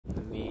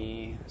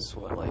It's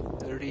what, like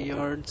 30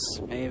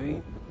 yards,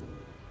 maybe?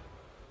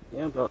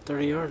 Yeah, about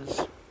 30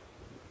 yards.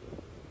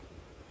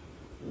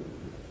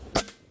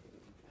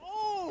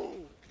 Oh!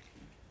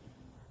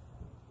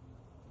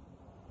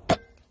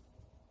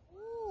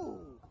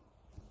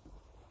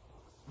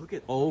 Look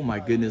at, oh my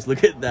goodness,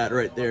 look at that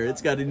right there.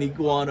 It's got an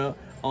iguana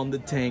on the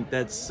tank.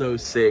 That's so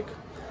sick.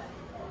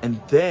 And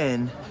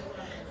then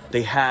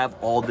they have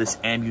all this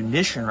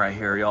ammunition right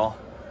here, y'all.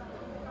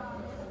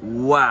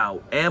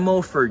 Wow,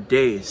 ammo for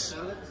days.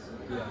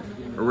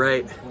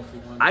 Right.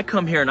 I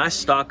come here and I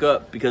stock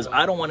up because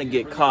I don't want to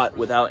get caught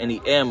without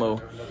any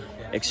ammo,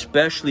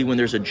 especially when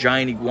there's a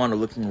giant iguana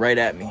looking right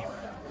at me.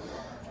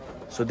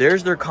 So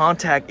there's their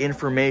contact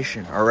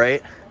information, all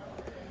right?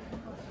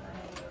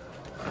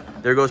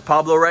 There goes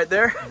Pablo right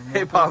there.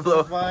 Hey,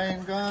 Pablo.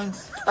 Buying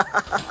guns.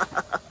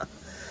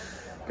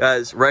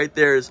 Guys, right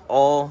there is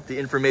all the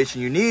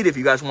information you need if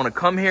you guys want to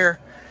come here,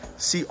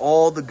 see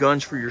all the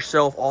guns for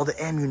yourself, all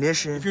the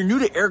ammunition. If you're new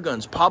to air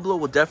guns, Pablo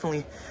will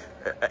definitely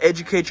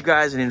educate you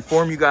guys and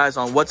inform you guys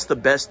on what's the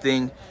best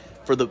thing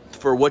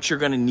for what you're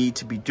going to need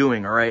to be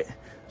doing, all right?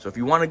 So if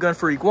you want a gun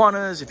for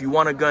iguanas, if you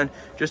want a gun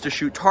just to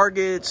shoot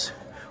targets,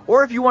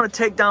 or if you want to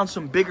take down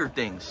some bigger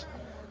things,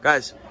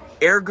 guys,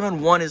 Airgun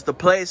 1 is the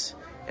place.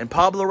 And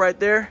Pablo right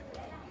there,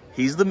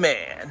 he's the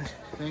man.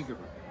 Thank you.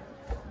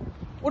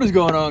 What is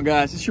going on,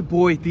 guys? It's your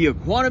boy, the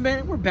Iguana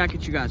Man. We're back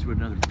at you guys with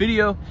another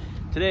video.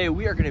 Today,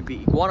 we are going to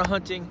be iguana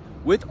hunting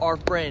with our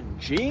friend,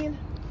 Gene.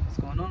 What's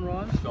going on,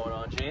 Ron? What's going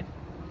on, Gene?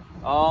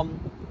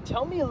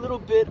 Tell me a little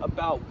bit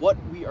about what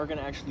we are going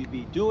to actually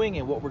be doing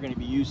and what we're going to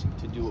be using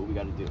to do what we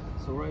got to do.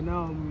 So right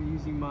now, I'm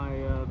using my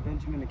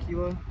Benjamin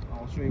Aquila.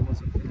 I'll show you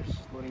once I'm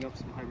finished loading up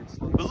some hybrid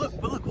slugs.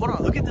 But look, hold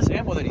on. Look at this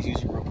ammo that he's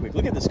using real quick.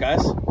 Look at this,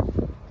 guys.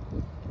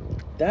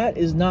 That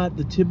is not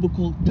the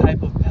typical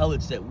type of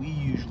pellets that we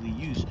usually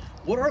use.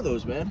 What are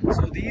those, man?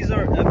 So these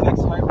are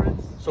FX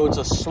hybrids. So it's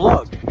a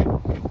slug.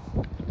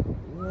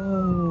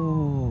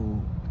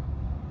 Whoa.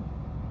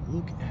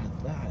 Look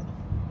at that.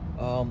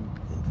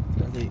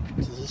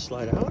 Does this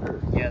slide out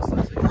or? Yes,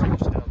 that's it.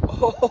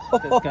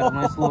 It's got a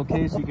nice little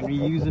case. You can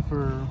reuse it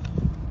for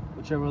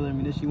whichever other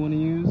ammunition you want to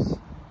use.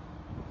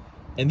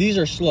 And these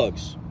are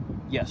slugs.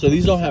 Yes. So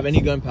these don't have any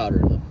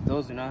gunpowder in them.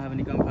 Those do not have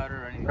any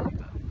gunpowder or anything like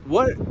that.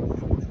 What?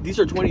 These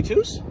are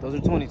 22s? Those are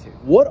 22.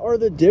 What are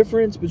the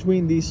difference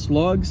between these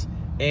slugs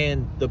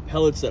and the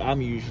pellets that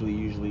I'm usually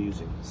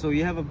using? So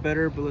you have a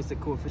better ballistic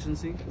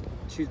coefficiency.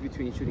 Choose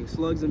between shooting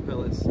slugs and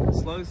pellets.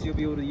 Slugs, you'll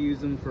be able to use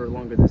them for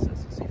longer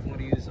distances. So if you want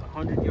to use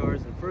 100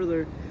 yards and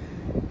further,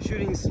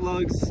 shooting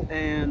slugs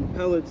and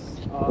pellets,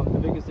 the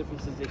biggest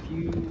difference is if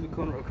you use a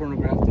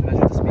chronograph to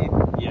measure the speed.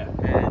 Yeah.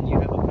 And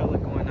you have a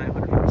pellet going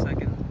 900 feet per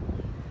second.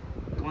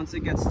 Once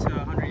it gets to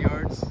 100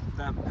 yards,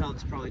 that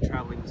pellet's probably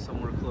traveling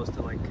somewhere close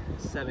to like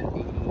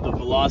 780. The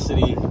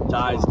velocity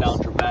dies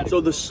down dramatically.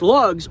 So the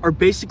slugs are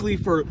basically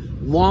for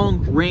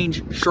long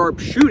range sharp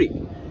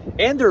shooting,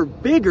 and they're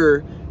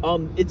bigger.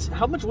 It's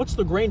how much? What's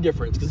the grain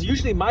difference? Because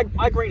usually my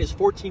grain is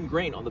 14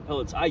 grain on the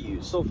pellets I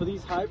use. So for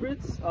these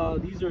hybrids,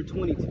 these are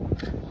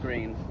 22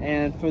 grain,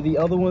 and for the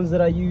other ones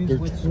that I use,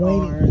 which are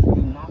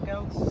the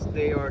knockouts,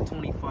 they are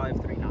 25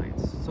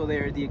 3/9. So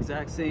they're the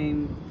exact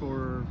same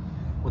for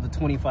what the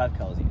 25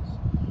 cals use.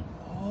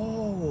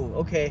 Oh,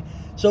 okay.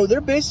 So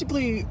they're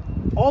basically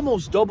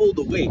almost double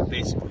the weight,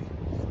 basically,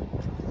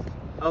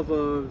 of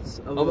a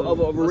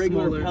regular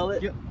smaller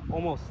pellet. Yep,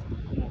 almost.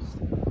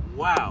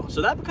 Wow.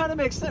 So that kind of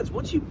makes sense.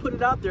 Once you put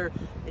it out there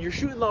and you're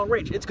shooting long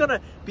range, it's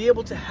gonna be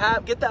able to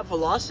get that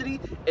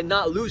velocity and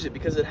not lose it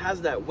because it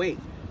has that weight.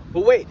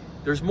 But wait,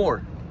 there's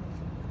more.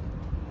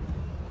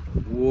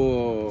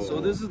 Whoa.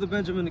 So this is the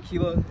Benjamin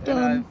Aquila,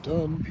 and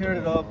I've paired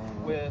it up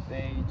with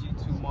a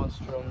G2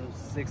 Monstrum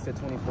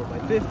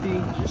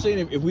 6-24x50. You're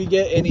saying if we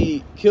get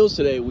any kills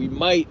today, we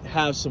might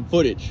have some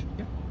footage,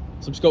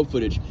 some scope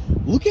footage.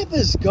 Look at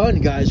this gun,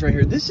 guys, right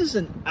here. This is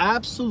an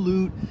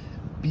absolute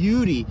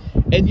beauty.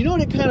 And you know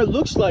what it kind of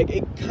looks like?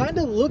 It kind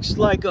of looks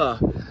like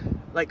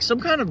some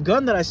kind of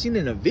gun that I seen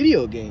in a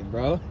video game,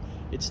 bro.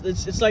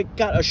 It's like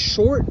got a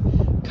short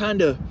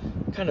kind of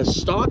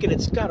stock, and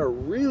it's got a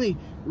really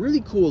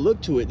cool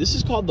look to it. This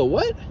is called the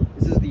what?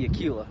 This is the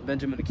Aquila,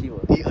 Benjamin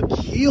Aquila. The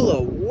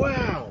Aquila,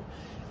 wow.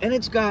 And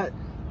it's got,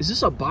 is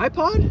this a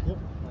bipod? Yep.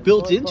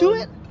 Built into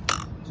it?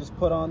 Just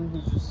put on,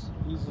 you just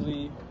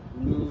easily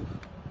remove.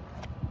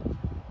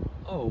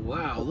 Oh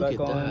wow, look at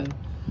on. that.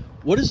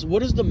 What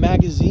is the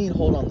magazine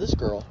hold on this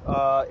girl?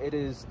 It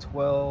is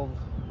 12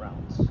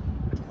 rounds.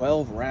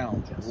 12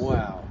 rounds, yes.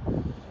 Wow.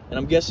 And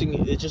I'm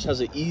guessing it just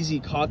has an easy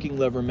cocking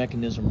lever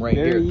mechanism right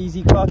here. Very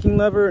easy cocking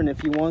lever, and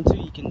if you want to,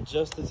 you can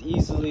just as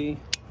easily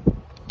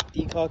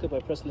decock it by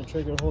pressing the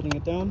trigger, holding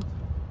it down,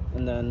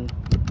 and then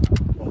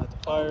you won't have to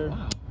fire.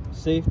 Wow.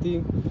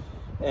 Safety.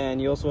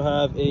 And you also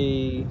have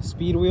a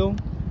speed wheel,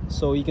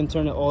 so you can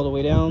turn it all the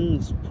way down.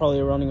 It's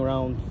probably running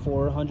around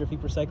 400 feet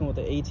per second with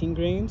the 18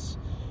 grains,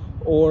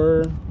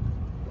 or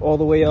all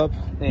the way up,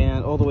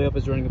 and all the way up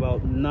is running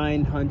about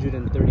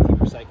 930 feet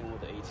per second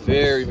with the 18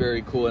 Very,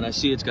 very cool. And I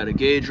see it's got a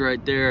gauge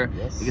right there.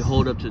 Yes. It can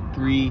hold up to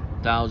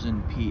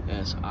 3,000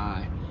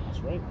 PSI.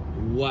 That's right.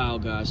 Wow,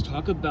 guys,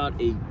 talk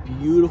about a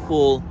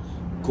beautiful,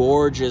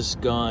 gorgeous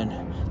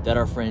gun that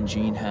our friend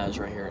Gene has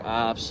right here.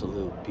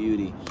 Absolute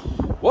beauty.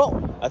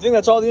 Well, I think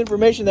that's all the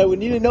information that we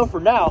need to know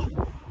for now.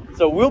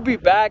 So we'll be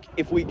back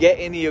if we get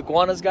any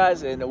iguanas,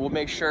 guys, and we'll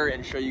make sure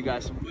and show you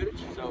guys some footage.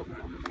 So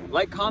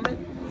like,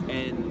 comment,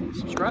 and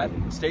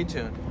subscribe. Stay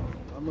tuned.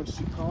 How much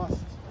she cost?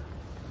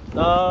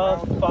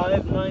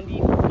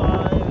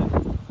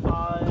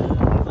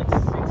 $595, like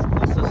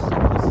close to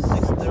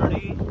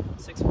 630,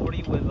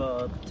 640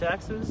 with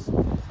taxes.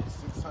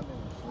 $640.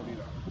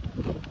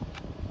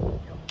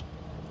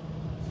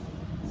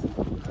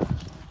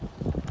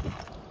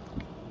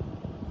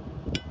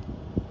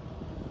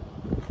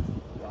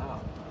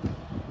 Wow.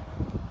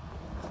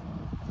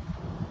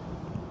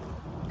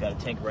 Got a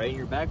tank right in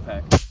your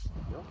backpack. Yep.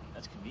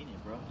 That's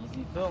convenient, bro.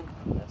 Easy fill.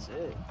 That's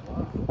it.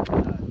 Wow.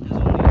 There's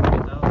only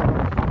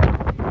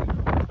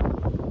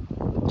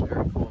 3,000.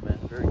 Very cool, man.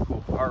 Very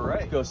cool. All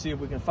right. Go see if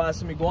we can find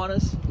some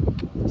iguanas.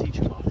 Teach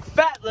them a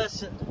fat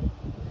lesson.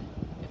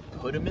 And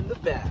put them in the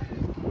bag.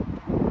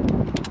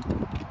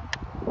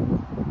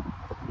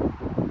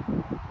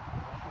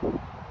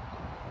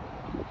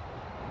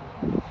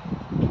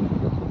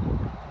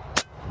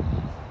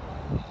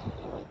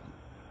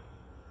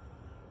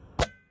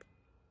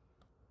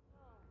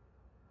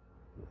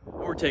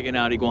 We're taking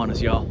out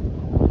iguanas, y'all.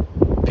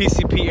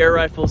 PCP Air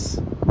Rifles,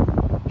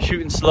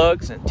 shooting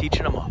slugs and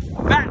teaching them a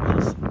fat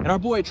lesson. And our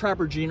boy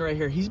Trapper Gene right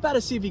here, he's about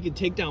to see if he can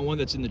take down one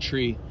that's in the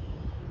tree.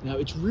 Now,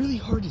 it's really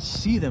hard to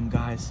see them,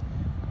 guys,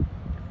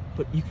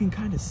 but you can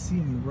kind of see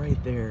them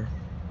right there.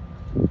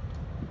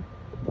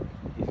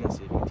 He's gonna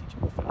see if he can teach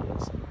him a fat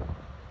lesson.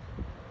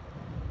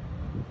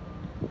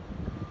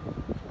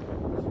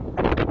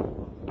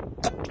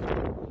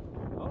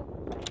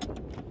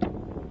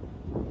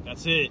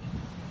 That's it.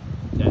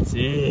 That's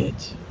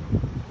it.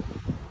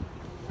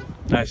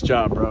 Nice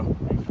job, bro.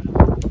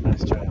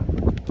 Nice job.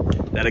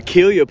 That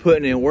Achilles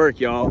putting in work,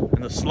 y'all.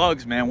 And the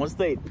slugs, man, once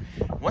they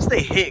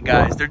hit,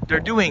 guys, they're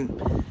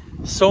doing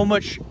so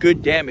much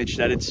good damage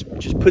that it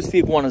just puts the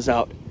iguanas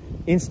out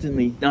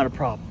instantly. Not a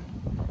problem.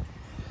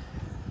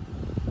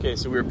 Okay,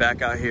 so we're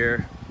back out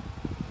here.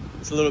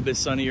 It's a little bit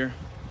sunnier.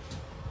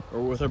 We're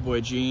with our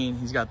boy Gene.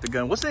 He's got the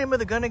gun. What's the name of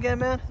the gun again,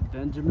 man?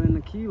 Benjamin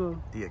Aquila.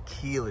 The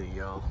Achilles,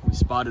 yo. We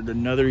spotted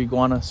another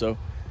iguana, so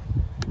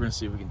we're gonna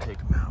see if we can take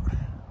him out.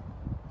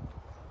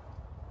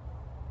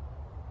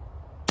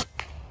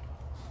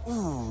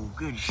 Ooh,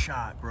 good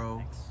shot,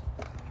 bro.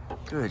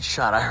 Good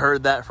shot. I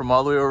heard that from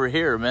all the way over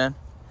here, man.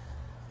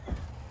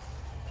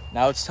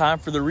 Now it's time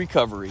for the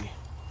recovery.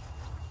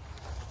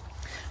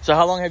 So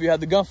how long have you had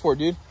the gun for,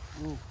 dude?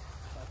 Ooh,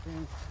 I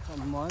think a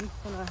month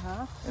and a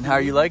half. And how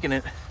are you liking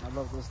it? I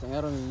love this thing.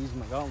 I don't even use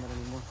my gauntlet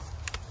anymore.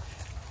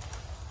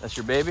 That's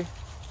your baby?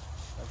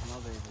 That's my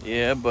baby.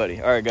 Yeah, buddy.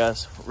 All right,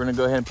 guys. We're going to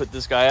go ahead and put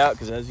this guy out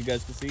because as you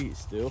guys can see, he's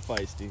still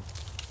feisty.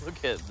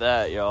 Look at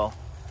that, y'all.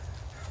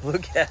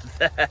 Look at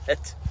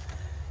that.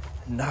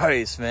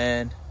 Nice,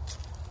 man.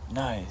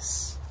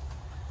 Nice.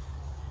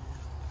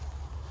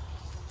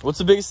 What's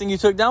the biggest thing you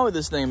took down with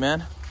this thing,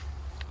 man?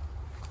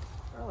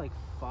 They're like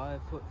 5'5",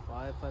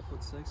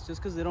 5'6",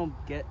 just because they don't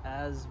get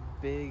as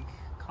big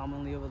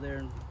commonly over there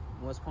in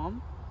West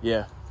Palm.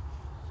 Yeah.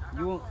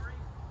 You won't.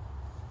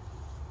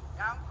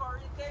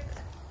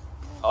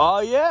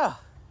 Oh, yeah.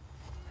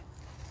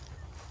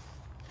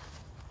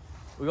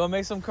 We're going to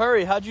make some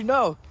curry. How'd you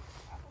know?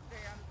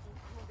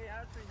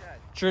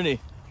 Trini.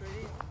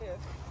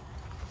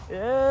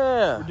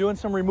 Yeah. We're doing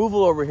some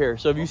removal over here.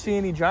 So if you see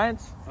any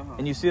giants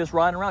and you see us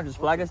riding around, just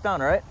flag us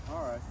down, all right?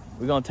 All right.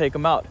 We're going to take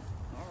them out.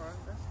 All right.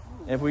 That's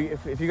cool. And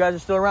if you guys are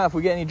still around, if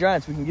we get any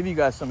giants, we can give you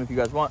guys some if you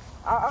guys want.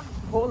 I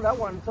hold that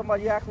one.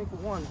 Somebody asked me for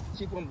one.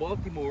 She from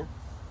Baltimore.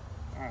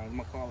 All right, I'm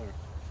gonna call her.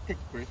 Hey,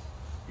 Chris,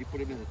 you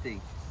put him in the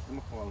thing. I'm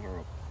gonna call her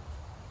up.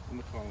 I'm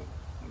gonna call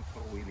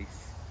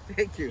Willis.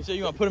 Thank you. So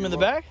you want to put them in the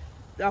bag?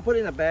 I'll put it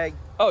in a bag.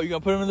 Oh, you're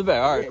going to put them in the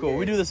bag. All right, Yeah, cool. yeah.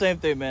 We do the same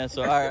thing, man.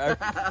 So, all right.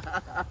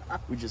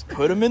 We just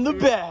put them in the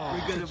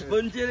bag. We're gonna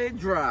punch it and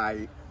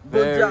dry.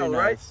 Very Good job, nice.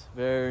 right?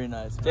 Very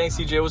nice. Thanks,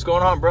 CJ. What's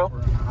going on, bro?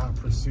 We're in a hot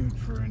pursuit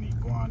for an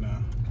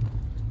iguana.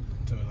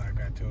 So,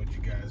 like I told you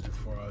guys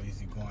before, all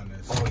these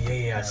iguanas. Oh,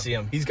 yeah, I see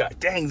him. He's got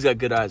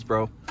good eyes,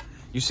 bro.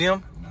 You see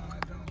him? No, I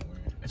don't. Where?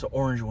 It's an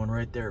orange one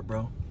right there,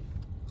 bro.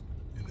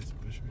 In this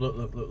bush?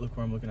 Look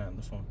where I'm looking at in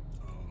this one.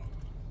 Oh.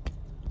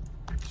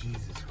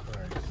 Jesus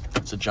Christ.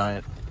 It's a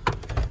giant.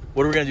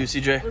 What are we going to do,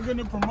 CJ? We're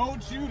gonna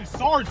promote you to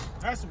sergeant.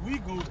 That's what we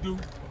gonna do.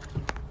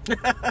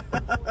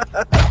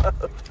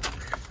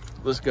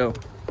 Let's go.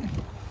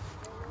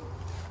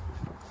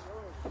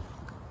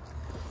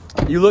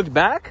 You looked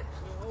back?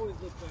 I always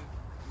look back.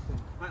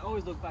 I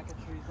always look back at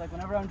trees. Like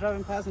whenever I'm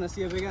driving past and I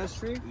see a big ass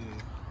tree,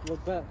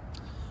 look back.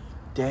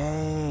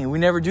 Dang, we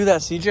never do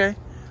that, CJ.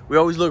 We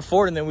always look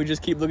forward and then we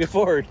just keep looking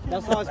forward.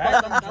 That's how I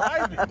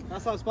spotted that.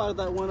 That's how I spotted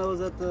that one that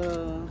was at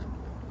the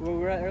where we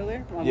were at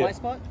earlier on my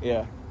spot.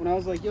 Yeah. When I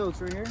was like, "Yo,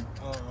 it's right here."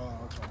 Oh,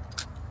 okay.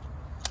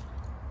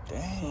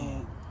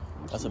 Dang.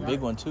 That's a big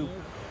one too. You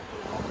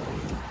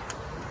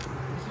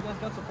see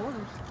guys got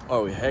supporters.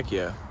 Oh, heck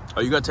yeah.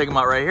 Oh, you gonna take them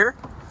out right here?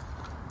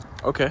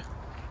 Okay.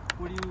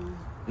 What do you...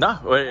 No,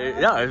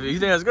 yeah, if you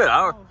think that's good.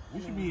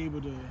 We should be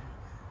able to,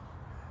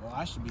 well,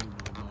 I should be able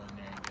to go in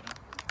there and get them.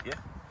 Yeah.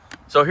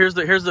 So here's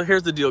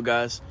the deal,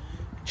 guys.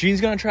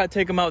 Gene's gonna try to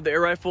take him out with the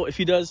air rifle. If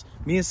he does,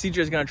 me and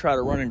CJ's gonna try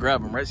to run and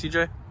grab him, right,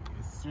 CJ?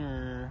 Yes,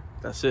 sir.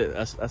 That's it.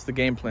 That's the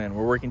game plan.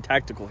 We're working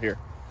tactical here.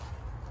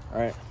 All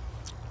right.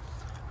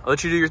 I'll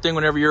let you do your thing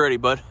whenever you're ready,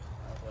 bud.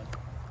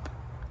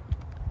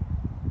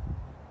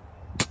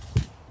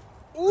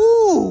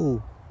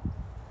 Ooh!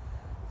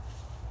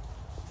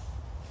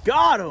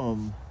 Got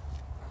him!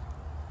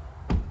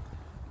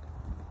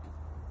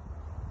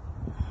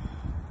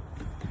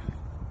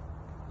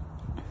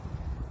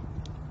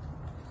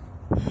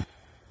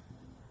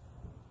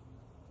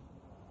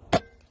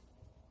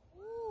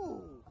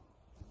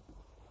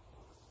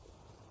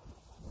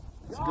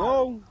 Let's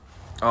go.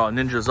 Oh,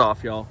 Ninja's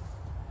off, y'all.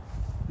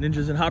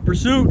 Ninja's in hot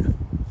pursuit.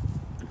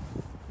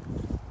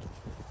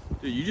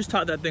 Dude, you just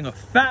taught that thing a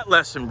fat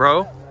lesson,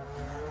 bro.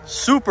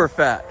 Super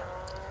fat.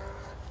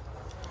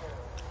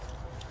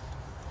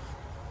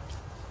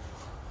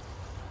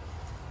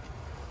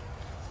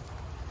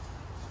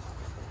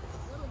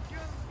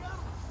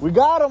 We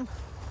got him.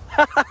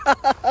 All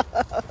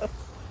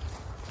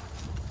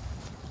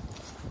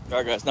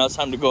right, guys, now it's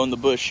time to go in the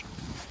bush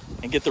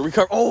and get the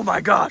recover. Oh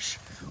my gosh.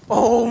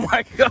 Oh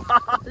my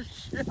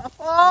gosh.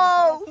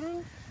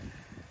 Oh,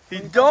 he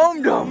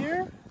domed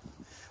him.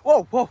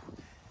 Whoa, whoa.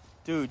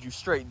 Dude, you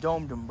straight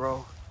domed him,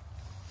 bro.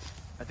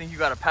 I think you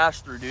got to pass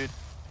through, dude.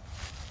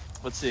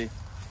 Let's see.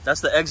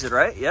 That's the exit,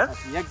 right? Yeah?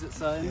 That's the exit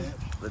side. Yeah,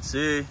 Let's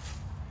see.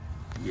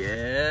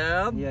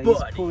 Yeah, he's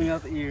buddy. pulling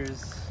out the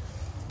ears.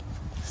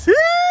 See?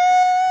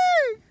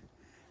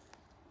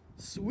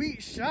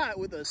 Sweet shot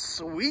with a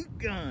sweet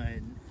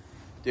gun.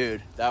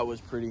 Dude, that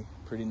was pretty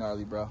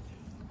gnarly, bro.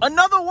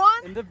 Another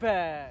one? In the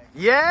bag.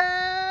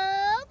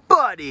 Yeah,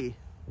 buddy.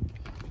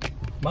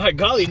 My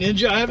golly,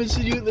 Ninja, I haven't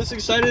seen you this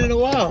excited in a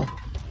while.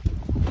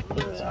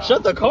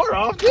 Shut the car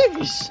off,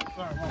 jeez.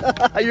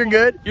 You're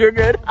good. You're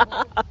good.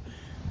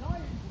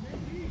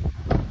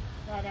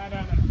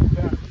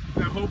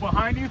 That whole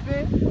behind you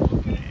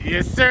thing?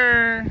 Yes,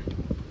 sir.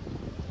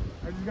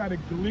 I just got a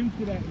glimpse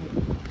of that.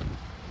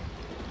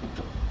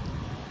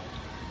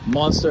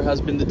 Monster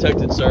has been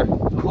detected, sir.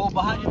 The whole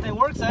behind you thing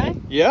works, eh?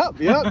 Yep.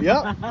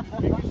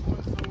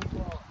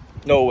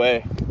 No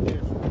way.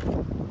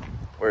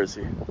 Where is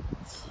he?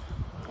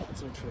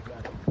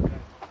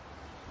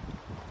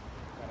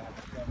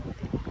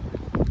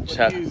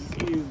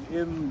 He's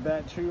in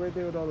that tree right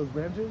there with all those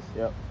branches.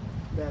 Yep.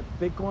 That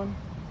thick one.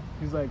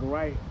 He's like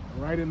right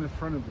in the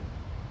front of it.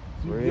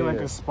 So you can get like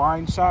a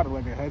spine shot or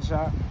like a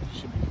headshot.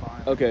 Should be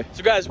fine. Okay.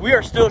 So guys, we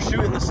are still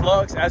shooting the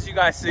slugs, as you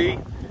guys see.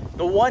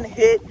 The one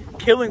hit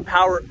killing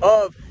power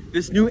of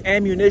this new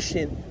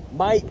ammunition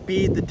might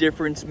be the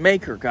difference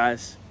maker,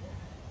 guys.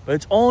 But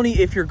it's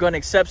only if your gun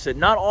accepts it.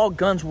 Not all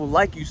guns will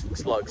like using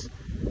slugs.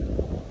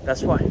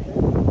 That's why.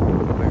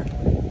 Where?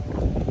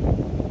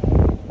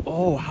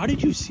 Oh, how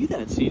did you see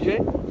that,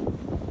 CJ?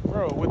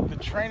 Bro, with the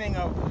training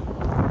of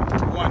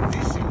one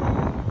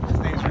Decimu, his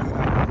name's really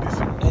not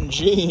Decimu. And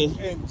Gene.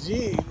 And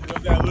Gene,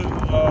 with that little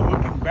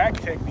looking back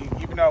technique,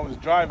 even though I was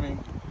driving,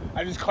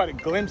 I just caught a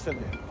glimpse of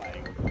it.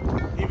 Like,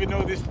 even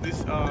though this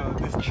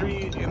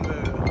tree and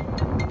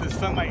the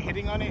sunlight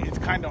hitting on it, it's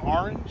kind of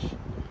orange,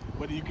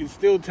 but you can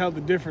still tell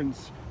the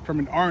difference from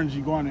an orange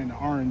iguana and an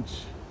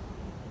orange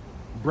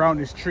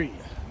brownish tree,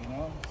 you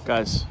know?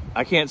 Guys,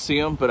 I can't see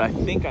him, but I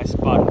think I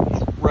spotted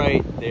him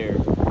right there.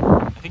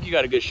 I think you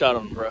got a good shot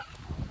on him, bro.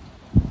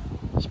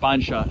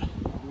 Spine shot.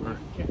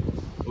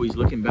 Oh, he's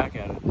looking back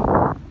at it.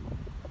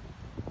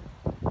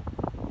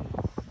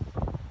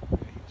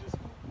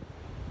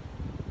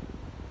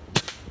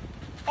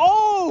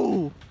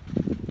 Oh!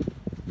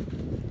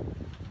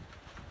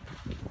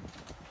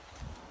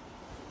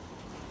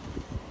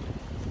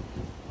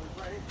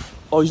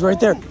 Oh, he's right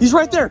there. He's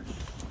right there.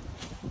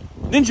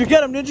 Ninja,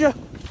 get him, Ninja.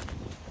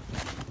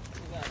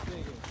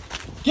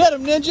 Get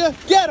him, Ninja.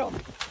 Get him.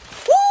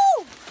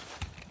 Woo!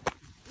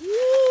 Woo!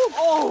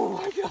 Oh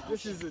my God.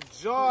 This is a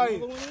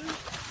joy.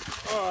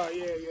 Oh,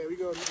 yeah, we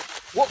go.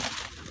 Whoa.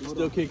 He's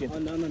still kicking. Oh,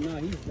 no,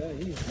 he's dead.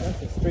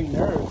 That's a straight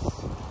nerves.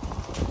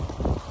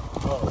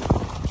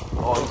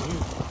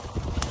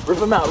 Rip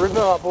him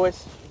out,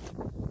 boys.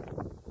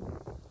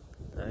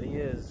 That he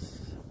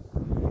is.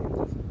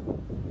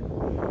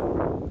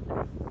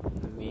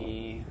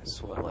 Me,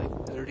 it's what, like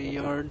 30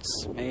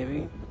 yards,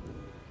 maybe?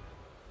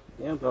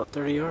 Yeah, about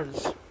 30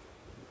 yards.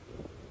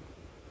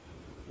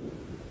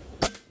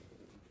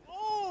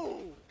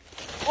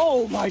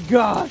 Oh my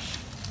gosh.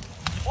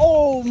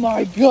 Oh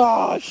my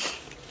gosh.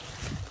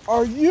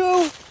 Are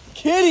you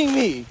kidding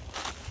me?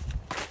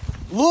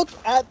 Look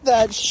at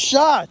that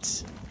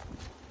shot.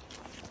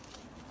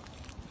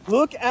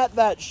 Look at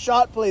that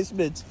shot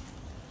placement.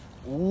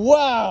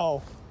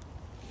 Wow.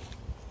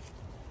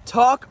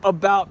 Talk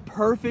about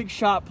perfect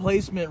shot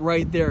placement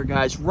right there,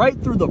 guys. Right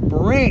through the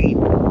brain.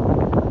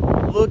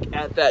 Look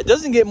at that.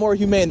 Doesn't get more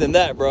humane than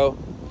that, bro.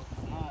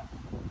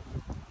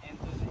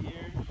 Into the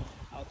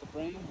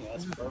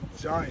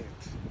giant.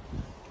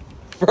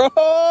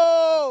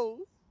 Bro!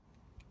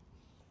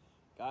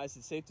 Guys,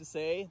 it's safe to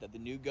say that the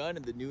new gun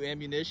and the new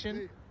ammunition.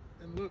 Hey,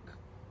 and look,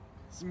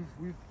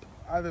 we've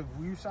either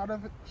shot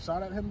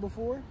at him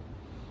before,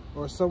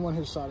 or someone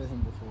has shot at him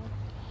before.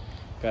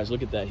 Guys,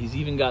 look at that. He's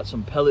even got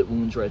some pellet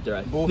wounds right there.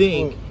 I Both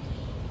think. foot.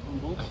 On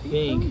both I feet,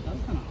 think. though?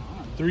 That's kind of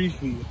odd. 3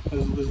 feet.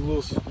 There's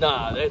little.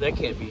 Nah, that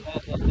can't be.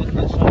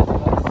 That shot,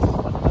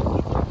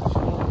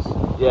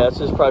 Yeah, it's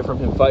just probably from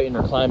him fighting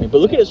or climbing. But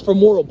look at his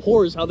femoral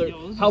pores, how they're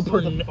Yo, this how is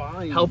so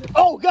defined. how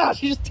oh gosh,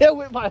 he just tail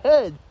whipped my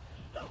head.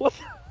 What?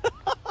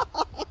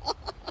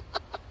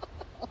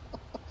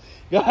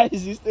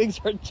 Guys, these things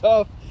are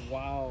tough.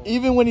 Wow.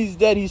 Even when he's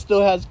dead, he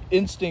still has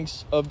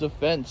instincts of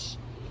defense.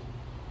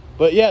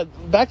 But yeah,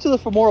 back to the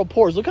femoral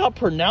pores. Look how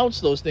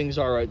pronounced those things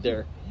are right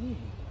there.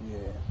 Yeah.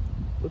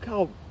 Look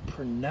how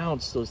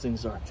pronounced those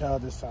things are. Tell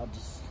this how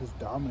just his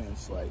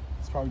dominance, like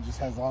it's probably just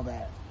has all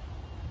that.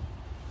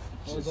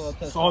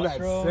 It's all that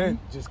scent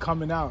just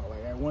coming out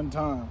like at one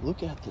time.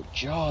 Look at the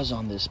jaws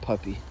on this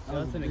puppy.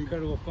 Oh, that's an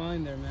incredible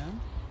find there, man.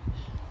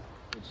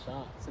 Good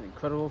shot. It's an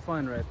incredible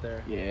find right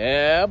there.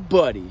 Yeah,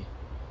 buddy.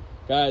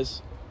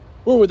 Guys,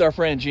 we're with our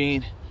friend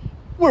Gene.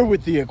 We're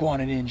with the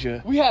Iguana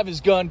Ninja. We have his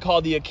gun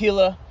called the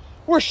Aquila.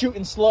 We're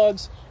shooting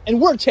slugs,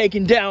 and we're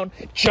taking down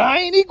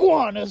giant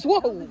iguanas.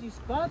 Whoa! How did you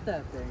spot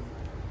that thing?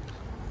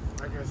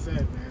 Like I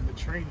said, man, the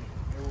training.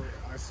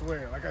 I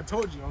swear, like I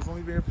told you, I was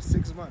only been here for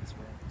 6 months,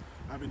 bro.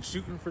 I've been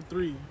shooting for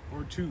 3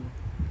 or 2. And,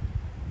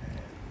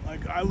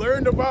 like I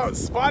learned about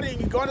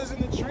spotting iguanas in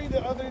the tree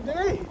the other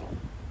day.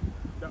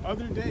 I'm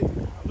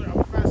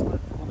a fast learner.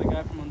 Well, the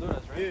guy from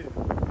Honduras, right? Yeah,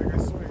 like I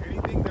swear,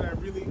 anything that I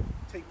really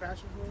take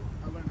passion for,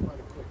 I learned about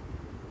it quick.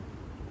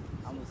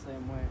 I'm the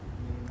same way. I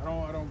mean,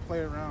 I don't play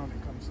around when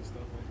it comes to stuff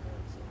like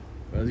that. So.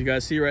 Well, as you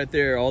guys see right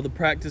there, all the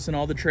practice and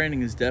all the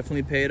training has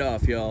definitely paid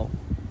off, y'all.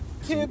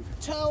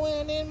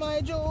 Tiptoeing in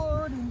my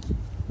Jordans.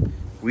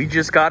 We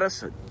just got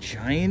us a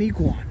giant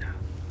iguana.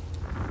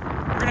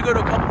 We're gonna go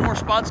to a couple more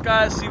spots,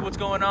 guys, see what's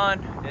going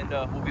on, and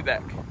we'll be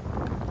back.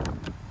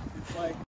 It's like